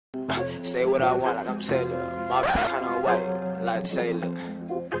Say what I want like I'm Taylor. My kinda white like Taylor.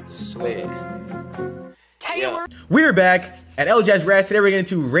 Swear. Taylor. We're back at Elajas Reacts. Today we're getting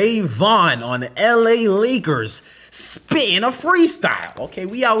to Vaughn on the LA Lakers spitting a freestyle. Okay,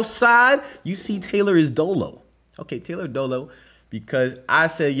 we outside. You see Taylor is Dolo. Okay, Taylor Dolo, because I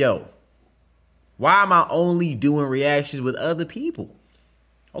said, yo, why am I only doing reactions with other people?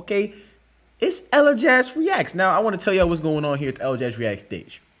 Okay, it's Elajas Reacts. Now, I want to tell y'all what's going on here at the Elajas Reacts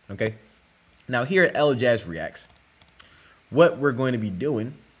stage. Okay, now here at Elajas Reacts, what we're going to be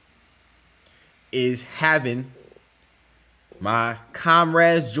doing is having my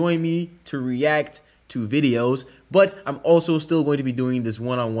comrades join me to react to videos, but I'm also still going to be doing this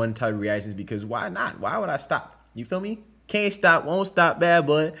one-on-one type of reactions because why not? Why would I stop? You feel me? Can't stop, won't stop, bad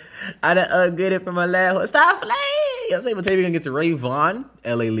boy. I done upgraded from my last stop play. I'll say, but today we're gonna get to Vaughn,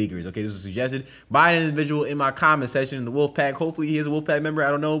 LA Lakers. Okay, this was suggested by an individual in my comment section in the Wolfpack. Hopefully he is a Wolfpack member. I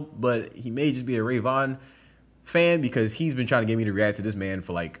don't know, but he may just be a Vaughn fan because he's been trying to get me to react to this man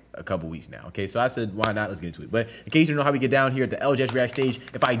for like a couple weeks now. Okay, so I said, why not? Let's get into it. But in case you don't know how we get down here at the Elajas React stage,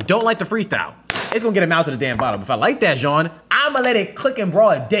 if I don't like the freestyle, it's gonna get him out to the damn bottom. If I like that, Jean, I'm gonna let it click and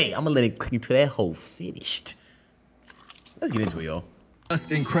broad day. I'm gonna let it click until that whole finished. Let's get into it, y'all.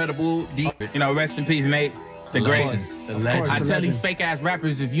 Just incredible, deep. You know, rest in peace, Nate. The greatest. The legend. I tell these fake ass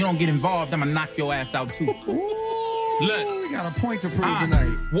rappers, if you don't get involved, I'm gonna knock your ass out too. Look, we got a point to prove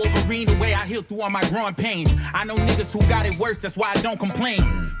tonight. Wolverine, the way I heal through all my growing pains. I know niggas who got it worse, that's why I don't complain.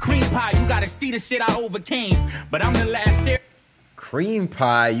 Cream pie, you gotta see the shit I overcame. But I'm the last there. Cream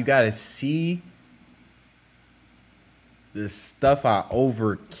pie, you gotta see the stuff I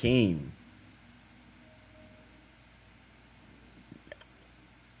overcame.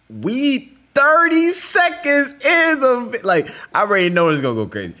 We 30 seconds in the like, I already know it's gonna go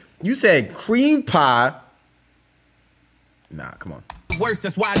crazy. You said cream pie. Nah, come on. Worse,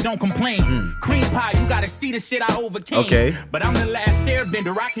 that's why I don't complain. Cream pie, you gotta see the shit I overcame. Okay. But I'm the last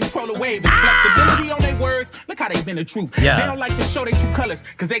airbender, I control the wave. It's flexibility on their words. Look how they been the truth. Yeah. They don't like to show their true colors,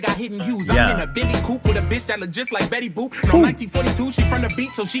 cause they got hidden hues. I'm in a Bentley coupe with a bitch that look just like Betty Boop. No 1942, she from the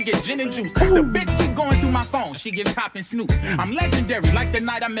beach, so she get gin and juice. The bitch keep going through my phone, she get Top and Snoop. I'm legendary, like the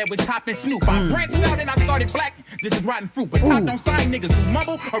night I met with Top and Snoop. I branched out and I started black. This is rotten fruit, but Top don't sign niggas who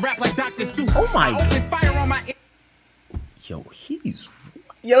mumble or rap like Dr. Seuss. Oh my. I open fire on my. Yo,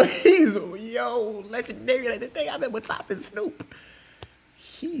 legendary like the day I met with Top and Snoop.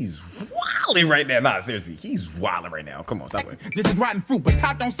 He's wilding right now. Nah, seriously, he's wilding right now. Come on, stop it. This is rotten fruit, but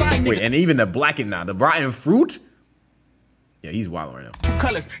Top don't sign niggas. Wait, and even the blackened now, the rotten fruit? Yeah, he's wilding right now.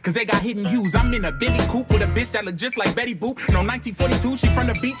 Colors, cause they got hidden hues. I'm in a Bentley coupe with a bitch that look just like Betty Boop. No 1942, she from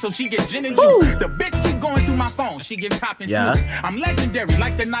the beach, so she get gin and juice. The bitch keep going through my phone, she get Top and Snoop. I'm legendary,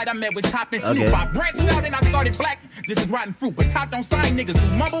 like the night I met with Top and Snoop. I branched out and I started black. This is rotten fruit, but Top don't sign niggas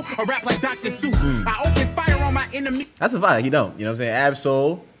who mumble or rap like Dr. Seuss. I open fire on my enemy. That's a fact, he don't. You know what I'm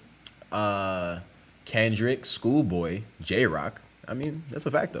saying? Absol, Kendrick, Schoolboy, J-Rock. I mean, that's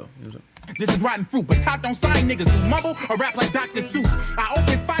a fact though. You know what I'm saying? This is rotten fruit, but Top don't sign niggas who mumble or rap like Dr. Seuss. I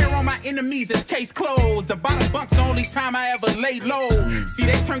open fire on my enemies, it's case closed. The bottom bunk's the only time I ever laid low. See,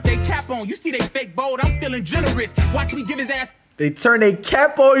 they turned their cap on, you see they fake bold. I'm feeling generous, watch me give his ass. They turn their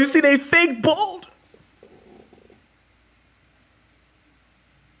cap on, you see they fake bold.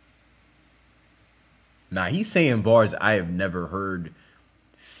 Nah, he's saying bars I have never heard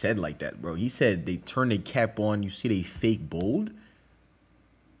said like that, bro. He said they turn their cap on, you see they fake bold.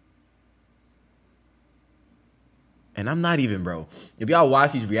 And I'm not even, bro. If y'all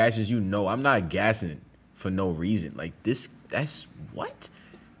watch these reactions, you know I'm not gassing for no reason. Like this, that's what?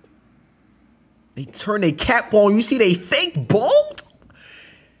 They turn their cap on, you see they fake bold?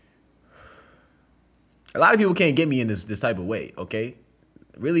 A lot of people can't get me in this type of way, okay?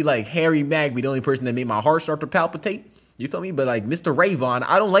 Really, like Harry Mack be the only person that made my heart start to palpitate. You feel me? But like Mr. Vaughn,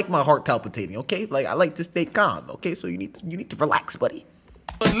 I don't like my heart palpitating, okay? Like I like to stay calm, okay? So you need to relax, buddy.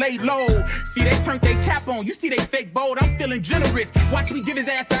 Lay low. See, they turned their cap on. You see they fake bold. I'm feeling generous. Watch me give his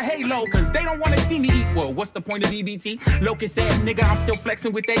ass a halo. Cause they don't want to see me eat. Well, what's the point of EBT? Locust ass nigga, I'm still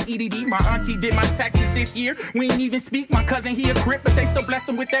flexing with that EDD. My auntie did my taxes this year. We ain't even speak. My cousin, he a crip, but they still blessed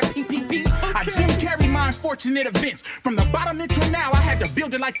him with that PPP. I just carry my unfortunate events. From the bottom until now, I had to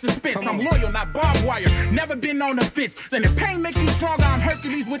build it like suspense. I'm loyal, not barbed wire. Never been on the fence. Then if pain makes you stronger, I'm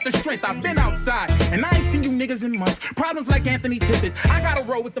Hercules with the strength. I've been outside, and I ain't seen you niggas in months. Problems like Anthony Tippett. I gotta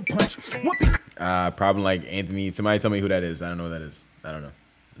roll with the punch. Problem like Anthony. Somebody tell me who that is. I don't know who that is. I don't know.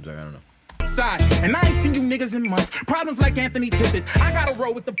 I'm sorry, I don't know. Side. And I ain't seen you niggas in months. Problems like Anthony Tippett. I gotta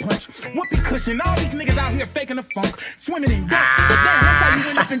roll with the punch. Whoopee cushion. All these niggas out here faking the funk. Swimming in debt. But damn, that's how you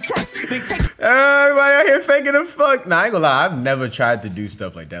end up in trunks. They take everybody out here faking the fuck. Nah, I ain't gonna lie. I've never tried to do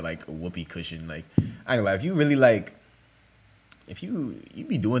stuff like that, like a whoopee cushion. Like, I ain't gonna lie. If you really like, if you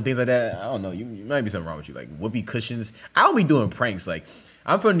be doing things like that, I don't know. You might be something wrong with you. Like whoopee cushions. I don't be doing pranks. Like,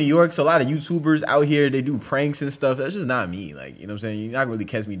 I'm from New York, so a lot of YouTubers out here, they do pranks and stuff. That's just not me. Like, you know what I'm saying? You're not really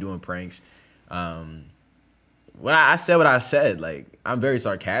catch me doing pranks. When I said what I said, like, I'm very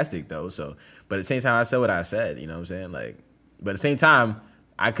sarcastic though. So, but at the same time, I said what I said. You know what I'm saying? Like, but at the same time,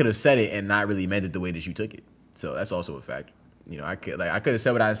 I could have said it and not really meant it the way that you took it. So that's also a fact. You know, I could have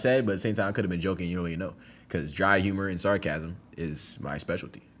said what I said, but at the same time, I could have been joking. You don't really know, because dry humor and sarcasm is my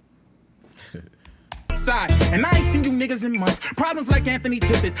specialty. Side. And I ain't seen you niggas in months. Problems like Anthony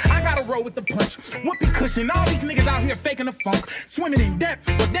Tippett. I gotta roll with the punch. Whoopee cushion. All these niggas out here faking the funk. Swimming in debt.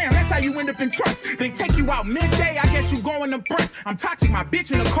 But damn, that's how you end up in trunks. They take you out midday. I guess you going to front. I'm toxic, my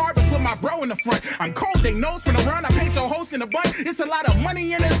bitch in the car, but put my bro in the front. I'm cold, they nose from the run. I paint your host in the butt. It's a lot of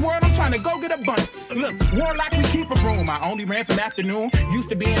money in this world. I'm trying to go get a bunch. Look, warlock, we keep a room. I only ran from afternoon. Used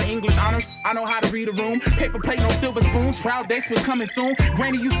to be in English honors. I know how to read a room. Paper plate, no silver spoon. Trial dates was coming soon.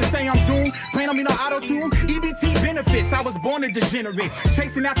 Granny used to say I'm doomed. Playing on me no auto-tune. EBT benefits. I was born a degenerate.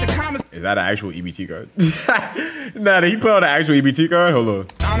 Chasing after commas. Is that an actual EBT card? Nah, he put on an actual EBT card? Hold on.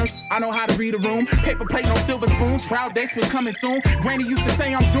 Honors, I know how to read a room. Paper plate, no silver spoon. Trial dates was coming soon. Granny used to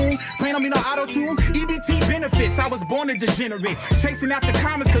say I'm doomed. Playing on me no auto-tune. EBT benefits. I was born a degenerate. Chasing after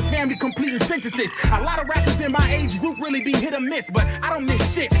commas cause family completing sentences. A lot of rappers in my age group really be hit or miss, but I don't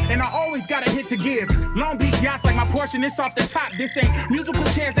miss shit. And I always got a hit to give. Long Beach yachts like my portion. It's off the top. This ain't musical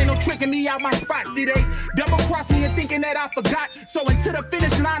chairs. Ain't no tricking me out my spot. See, they double cross me and thinking that I forgot. So until the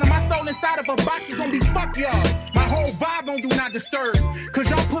finish line of my soul inside of a box is gonna be fuck y'all. My whole vibe don't do not disturb. Cause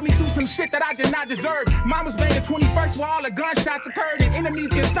y'all put me through some shit that I did not deserve. Mine was banging 21st where all the gunshots occurred and enemies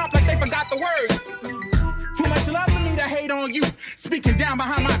get stopped like they forgot the words. Too much love for me to hate on you. Speaking down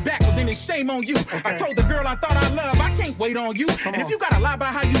behind my back, well then it's shame on you. Okay. I told the girl I thought I loved, I can't wait on you. And if you gotta lie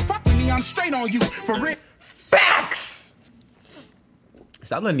about how you fuck with me, I'm straight on you. For real. Facts!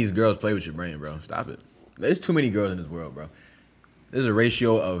 Stop letting these girls play with your brain, bro. Stop it. There's too many girls in this world, bro. There's a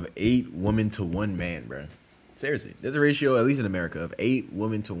ratio of 8 women to 1 man, bro. Seriously. There's a ratio, at least in America, of 8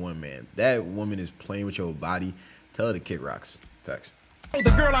 women to 1 man. If that woman is playing with your body, tell her to kick rocks. Facts. The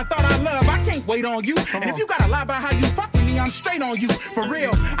girl I thought I loved, I can't wait on you. And if you gotta lie about how you fuck with me, I'm straight on you. For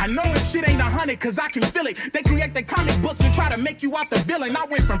real, I know this shit ain't 100 cause I can feel it. They create their comic books and try to make you out the villain. I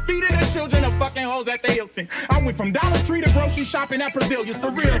went from feeding the children to fucking hoes at the Hilton. I went from Dollar Tree to grocery shopping at Pavilions.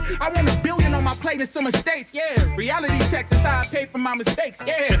 For real, I want $1 billion on my plate and some mistakes. Yeah, reality checks is how I pay for my mistakes.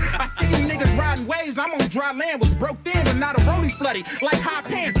 Yeah, I see you niggas riding waves. I'm on dry land, was broke thin but not a rollie flooded. Like high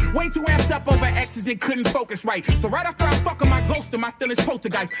pants, way too amped up over exes and couldn't focus right. So right after I fuck him, I ghost him, my feelings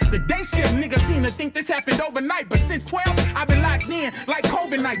poltergeist. The day shift niggas seem to think this happened overnight, but since 12, I've been locked in like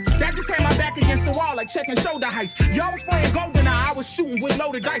COVID nights. That just had my back against the wall like checking shoulder heights. Y'all was playing golden, I was shooting with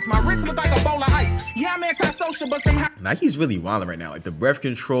loaded dice. My wrist looked like a bowl of ice. Yeah, I'm antisocial, but somehow. Now he's really wilding right now. Like the breath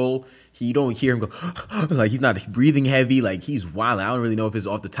control, you don't hear him go like he's not breathing heavy. Like he's wilding. I don't really know if it's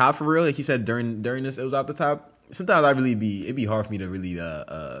off the top for real. Like he said during this, it was off the top. Sometimes it'd be hard for me to really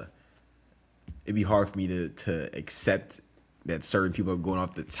it'd be hard for me to accept that certain people are going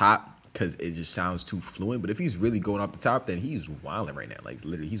off the top because it just sounds too fluent. But if he's really going off the top, then he's wilding right now. Like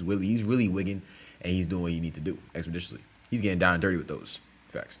literally, he's really wigging, and he's doing what you need to do expeditiously. He's getting down and dirty with those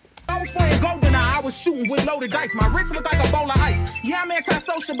facts. I was playing golden, I was shooting with loaded dice. My wrist looked like a bowl of ice. Yeah, I'm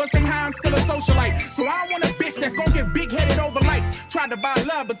antisocial, but somehow I'm still a socialite. So I don't want a bitch that's gonna get big-headed over lights. Tried to buy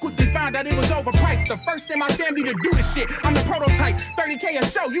love, but quickly found out it was overpriced. The first in my family to do this shit, I'm the prototype. 30K a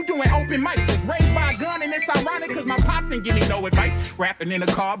show, you doing open mics. Was raised by a gun, and it's ironic, cause my pops didn't give me no advice. Rapping in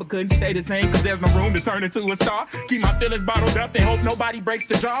the car, but couldn't stay the same, cause there's no room to turn into a star. Keep my feelings bottled up and hope nobody breaks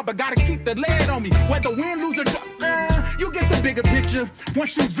the jaw, but gotta keep the lead on me, whether win, lose, or draw. You get the bigger picture.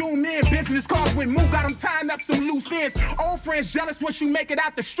 Once you zoom in, business cards with Moo, got them tying up some loose ends. Old friends jealous once you make it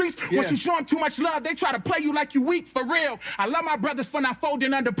out the streets. Yeah. Once you show them too much love, they try to play you like you weak, for real. I love my brothers for not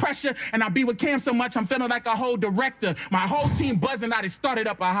folding under pressure, and I be with Cam so much, I'm feeling like a whole director. My whole team buzzing out, it started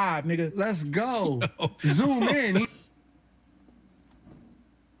up a hive, nigga. Let's go. Zoom in.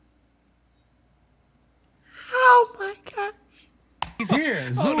 Oh my God. He's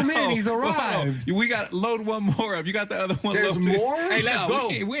here. Zoom in. He's arrived. We got to load one more up. You got the other one. There's more? Hey, let's go.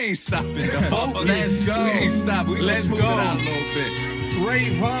 We ain't stopping. Let's go. We ain't stopping. We let's smooth go. it out a little bit. Ray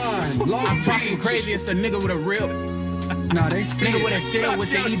Vaughn. Long I'm talking Beach. crazy. It's a nigga with a real Nah, they see nigga it. with a deal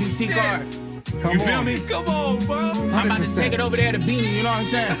with the EBT card. You feel me? Come on, bro. I'm about to take it over there to Beanie, you know what I'm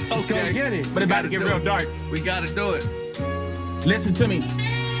saying? Let's go get it. But it's about to get real dark. We gotta do it. Listen to me.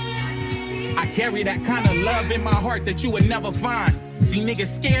 I carry that kind of love in my heart that you would never find. See, niggas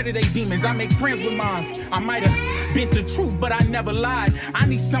scared of they demons. I make friends with mine. I might have been the truth, but I never lied. I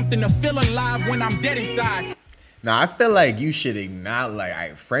need something to feel alive when I'm dead inside. Now, I feel like you should acknowledge,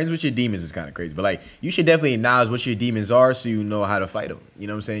 like, friends with your demons is kind of crazy, but, like, you should definitely acknowledge what your demons are so you know how to fight them. You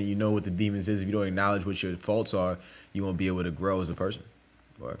know what I'm saying? You know what the demons is. If you don't acknowledge what your faults are, you won't be able to grow as a person.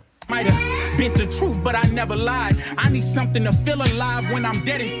 Or Might have been the truth, but I never lied. I need something to feel alive when I'm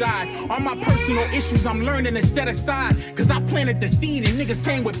dead inside. All my personal issues I'm learning to set aside. Cause I planted the seed and niggas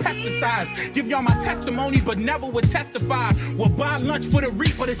came with pesticides. Give y'all my testimony, but never would testify. Will buy lunch for the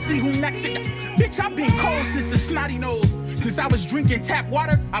reaper to see who next it. Bitch, I've been cold since the snotty nose. Since I was drinking tap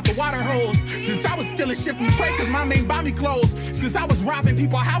water out the water hose. Since I was stealing shit from Trey cause my main buy me clothes. Since I was robbing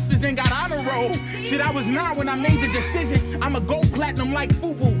people's houses and got honor roll. Shit, I was 9 when I made the decision. I'ma go platinum like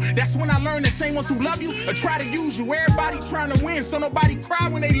FUBU. That's when I learned the same ones who love you or try to use you. Everybody trying to win so nobody cry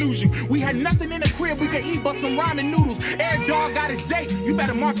when they lose you. We had nothing in the crib we could eat but some ramen noodles. Every dog got his date, you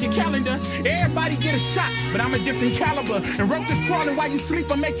better mark your calendar. Everybody get a shot, but I'm a different caliber. And roaches crawling while you sleep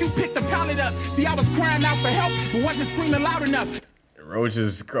or make you pick the pallet up. See, I was crying out for help, but wasn't screaming loud enough.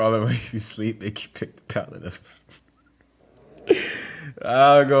 roaches crawling when you sleep, make you pick the pallet up.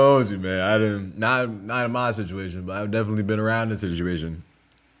 I'll go hold you, man. I didn't, not in my situation, but I've definitely been around this situation.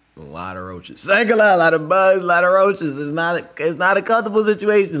 A lot of roaches. I ain't gonna lie, a lot of bugs, a lot of roaches. It's not a comfortable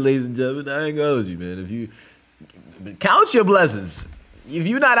situation, ladies and gentlemen. I ain't gonna hold you, man. If you count your blessings. If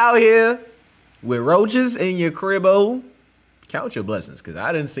you're not out here with roaches in your cribbo, count your blessings, because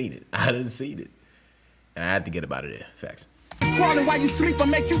I didn't see it. And I had to get up out of there. Facts. Crawling while you sleep or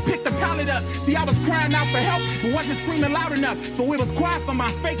make you pick the pallet up. See, I was crying out for help, but wasn't screaming loud enough. So it was quiet for my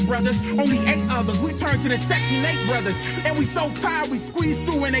fake brothers. Only 8 others. We turned to the Section 8 brothers. And we so tired, we squeeze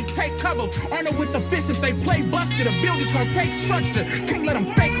through and they take cover. Arnold with the fist, if they play busted, the building's gonna take structure. Can't let them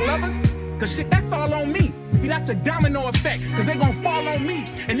fake lovers. Cause shit, that's all on me. See, that's a domino effect, cause they gon' fall on me.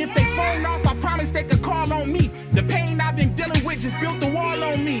 And if they fall off, I promise they could call on me. The pain I've been dealing with just built the wall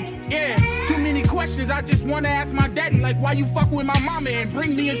on me. Yeah, too many questions, I just wanna ask my daddy. Like, why you fuck with my mama and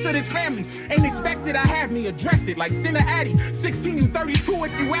bring me into this family? Ain't expected I have me address it like Sinner Addy. 16 and 32,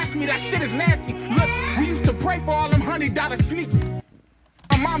 if you ask me, that shit is nasty. Look, we used to pray for all them $100 sneaks.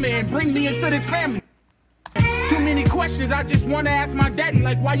 My mama and bring me into this family. Too many questions, I just wanna ask my daddy.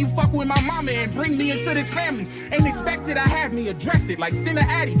 Like, why you fuck with my mama and bring me into this family? Ain't expected I have me address it like Sinner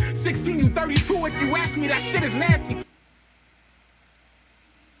Addy. 16 and 32, if you ask me, that shit is nasty.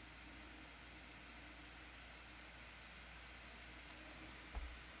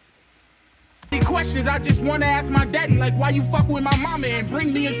 Questions, I just wanna ask my daddy. Like, why you fuck with my mama and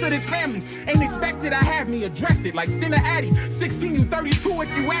bring me into this family? Ain't expected I have me address it like Sinner Addy. 16 and 32,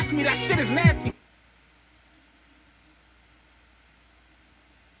 if you ask me, that shit is nasty.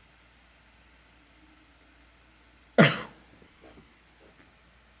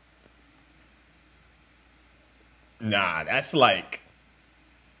 Nah, that's rape.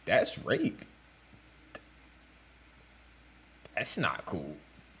 That's not cool.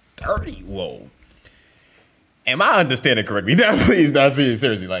 30, whoa. Am I understanding correctly? Now, please, not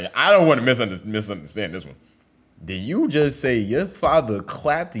seriously. Like, I don't want to misunderstand this one. Did you just say your father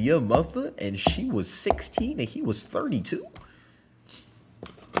clapped your mother and she was 16 and he was 32?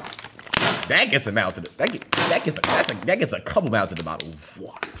 That gets him out to the that gets a couple out to the bottle.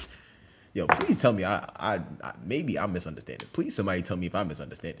 What? Yo, please tell me maybe I'm misunderstanding. Please, somebody tell me if I'm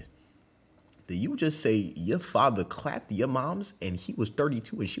misunderstanding. Did you just say your father clapped your mom's and he was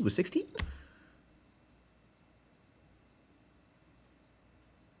 32 and she was 16?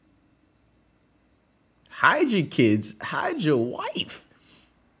 Hide your kids, hide your wife,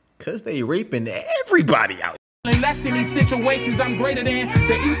 because they raping everybody out. Less in these situations, I'm greater than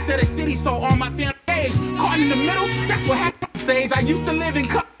the east of the city, so all my family age. Caught in the middle, that's what happened on stage. I used to live in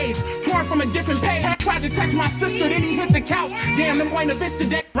college, torn from a different page. Tried to touch my sister, then he hit the couch. Damn, them Buena Vista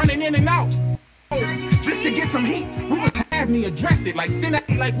deck running in and out. Just to get some heat, we would have me address it like Sinner.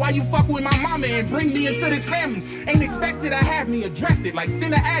 Like, why you fuck with my mama and bring me into this family? Ain't expected I have me address it like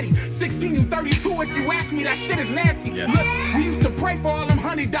Sinner Addy. 16 and 32, if you ask me, that shit is nasty. Yeah. Look, we used to pray for all them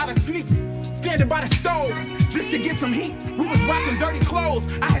 $100 sneaks. Standing by the stove just to get some heat. We was rocking dirty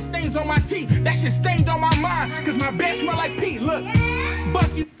clothes. I had stains on my teeth. That shit stained on my mind, cause my bed smell like pee. Look,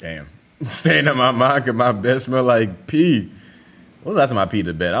 buck you. Damn. Stained on my mind cause my bed smell like pee. When was the last time I peed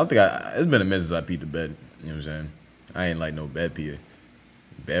the bed? I don't think it's been a minute since I peed the bed. You know what I'm saying? I ain't like no bed peer.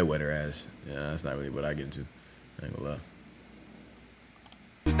 Bed wetter ass. Yeah, that's not really what I get into. I ain't gonna lie.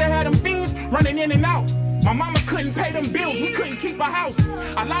 Used to have them fiends running in and out. My mama couldn't pay them bills, we couldn't keep a house.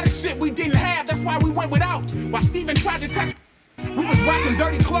 A lot of shit we didn't have, that's why we went without. While Steven tried to touch, we was rocking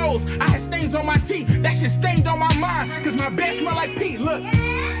dirty clothes. I had stains on my teeth, that shit stained on my mind. Cause my bed smelled like Pete, look.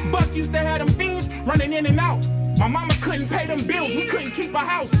 Buck used to have them fiends running in and out. My mama couldn't pay them bills, we couldn't keep a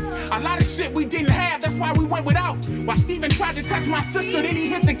house. A lot of shit we didn't have, that's why we went without. While Steven tried to touch my sister, then he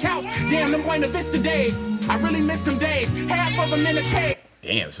hit the couch. Damn, them Buena Vista days, I really missed them days. Half of them in a cave.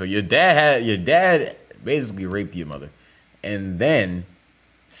 Damn, so your dad basically raped your mother, and then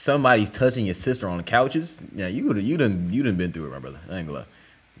somebody's touching your sister on the couches. Yeah, you done been through it, my brother. I ain't gonna lie.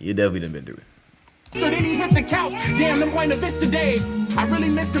 You definitely done been through it. So then he hit the couch. Damn, them Buena Vista days. I really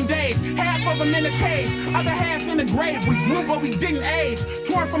missed them days. Half of them in a cage, other half in the grave. We grew, but we didn't age.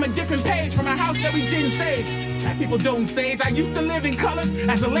 Torn from a different page, from a house that we didn't save. Black people don't sage. I used to live in color.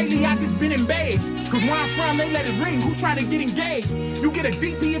 As a lady, I just been in beige. Cause where I'm from, they let it ring. Who trying to get engaged? You get a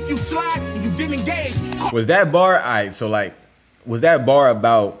DP if you slide and you didn't engage. Was that bar, alright, so like, was that bar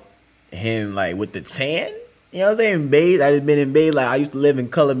about him like with the tan? You know what I'm saying? Beige. I just been in beige. Like I used to live in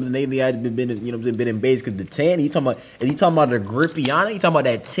color, but lately I just been in beige because the tan. Is he talking about the Griffiana? You talking about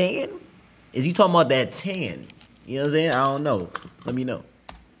that tan? Is he talking about that tan? You know what I'm saying? I don't know. Let me know.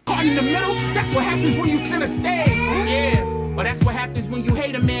 Caught in the middle. That's what happens when you center stage. Yeah. But that's what happens when you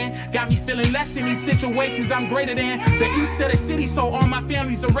hate a man. Got me feeling less in these situations. I'm greater than the east of the city, so all my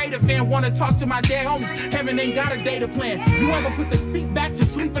family's a Raider fan. Wanna talk to my dead homies. Heaven ain't got a data plan. You ever put the seat back to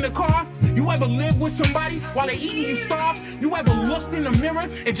sleep in the car? You ever live with somebody while they eating you starve? You ever looked in the mirror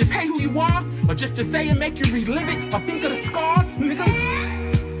and just hate who you are? Or just to say and make you relive it? Or think of the scars? Nigga,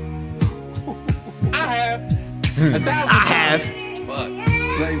 I have 1,000 times. Fuck.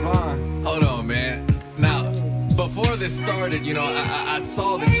 Ray Vaughn. Hold on, man. Now, before this started, you know, I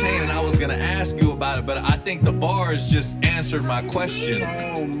saw the chain and I was gonna ask you about it, but I think the bars just answered my question.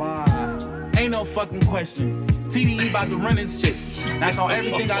 Oh my. Ain't no fucking question. TDE about to run this shit. That's on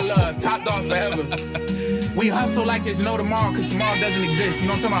everything I love. Top dog forever. We hustle like there's no tomorrow, cause tomorrow doesn't exist. You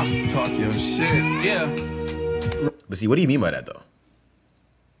know what I'm talking about? Talk your shit. Yeah. But see, what do you mean by that though?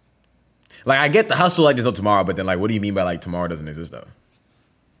 Like I get the hustle like there's no tomorrow, but then like, what do you mean by like tomorrow doesn't exist though?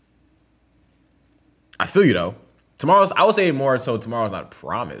 I feel you though. I would say more so tomorrow's not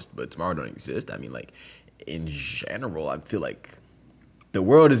promised, but tomorrow don't exist. I mean, like in general, I feel like the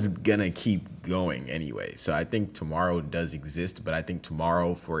world is gonna keep going anyway. So I think tomorrow does exist, but I think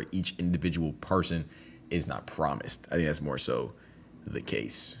tomorrow for each individual person is not promised. I think that's more so the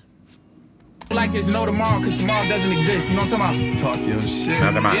case. Like there's no tomorrow, cause tomorrow doesn't exist. You know what I'm talking about? Talk your shit.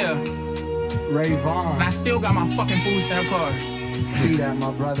 Yeah. Ray Vaughn. And I still got my fucking food stamp card. See that,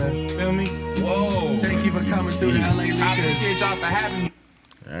 my brother. Feel me? Whoa. Thank you for coming to the LA I Lakers. appreciate y'all for having me.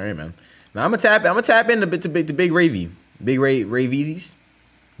 All right, man. Now I'm gonna tap in to Big Ray V. Big Ray Veezy's.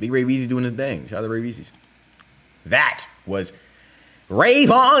 Big Ray Veezy's doing his thing. Shout out to Ray Veezy's. That was Ray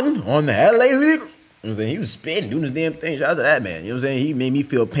Vaughn on the LA Lakers. You know what I'm saying? He was spitting, doing his damn thing. Shout out to that man. You know what I'm saying? He made me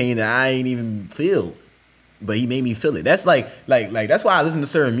feel pain that I ain't even feel. But he made me feel it. That's like that's why I listen to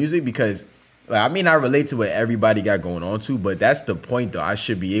certain music, because like, I may not relate to what everybody got going on to, but that's the point though. I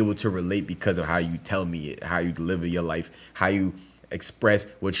should be able to relate because of how you tell me it, how you deliver your life, how you express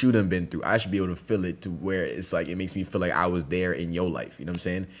what you done been through. I should be able to feel it to where it's like it makes me feel like I was there in your life. You know what I'm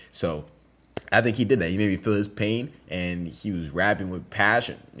saying? So I think he did that. He made me feel his pain, and he was rapping with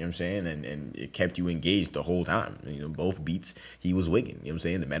passion. You know what I'm saying? And it kept you engaged the whole time. You know, both beats he was wigging. You know what I'm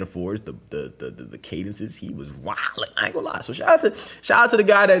saying? The metaphors, the cadences, he was wild. I ain't gonna lie. So shout out to the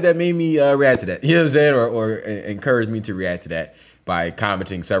guy that made me react to that. You know what I'm saying? Or encouraged me to react to that by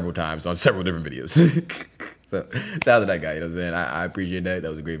commenting several times on several different videos. So shout out to that guy. You know what I'm saying? I appreciate that. That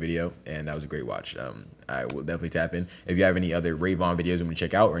was a great video, and that was a great watch. I will definitely tap in. If you have any other Ray Vaughn videos you want to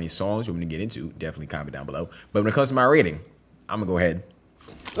check out, or any songs you want to get into, definitely comment down below. But when it comes to my rating, I'm gonna go ahead,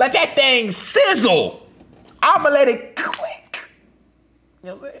 let that thing sizzle. I'm gonna let it click. You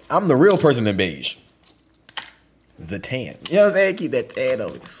know what I'm saying? I'm the real person in beige. The tan. You know what I'm saying? Keep that tan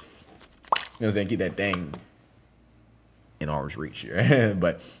over. You know what I'm saying? Keep that thing in arm's reach here.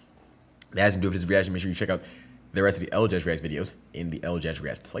 But that's gonna do it for this reaction. Make sure you check out the rest of the Elajas Reacts videos in the Elajas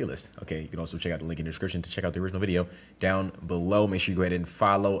Reacts playlist. Okay, you can also check out the link in the description to check out the original video down below. Make sure you go ahead and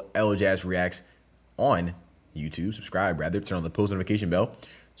follow Elajas Reacts on YouTube. Subscribe, rather. Turn on the post notification bell,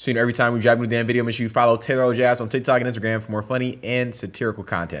 so you know every time we drop a new damn video. Make sure you follow Taylor Elajas on TikTok and Instagram for more funny and satirical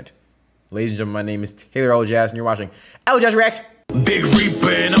content. Ladies and gentlemen, my name is Taylor Elajas, and you're watching Elajas Reacts. Big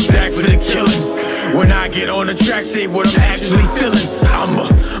Reaper, and I'm back for the killing. When I get on the track, say what I'm actually feeling. I'm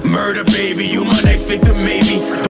a murder baby, you my next victim maybe.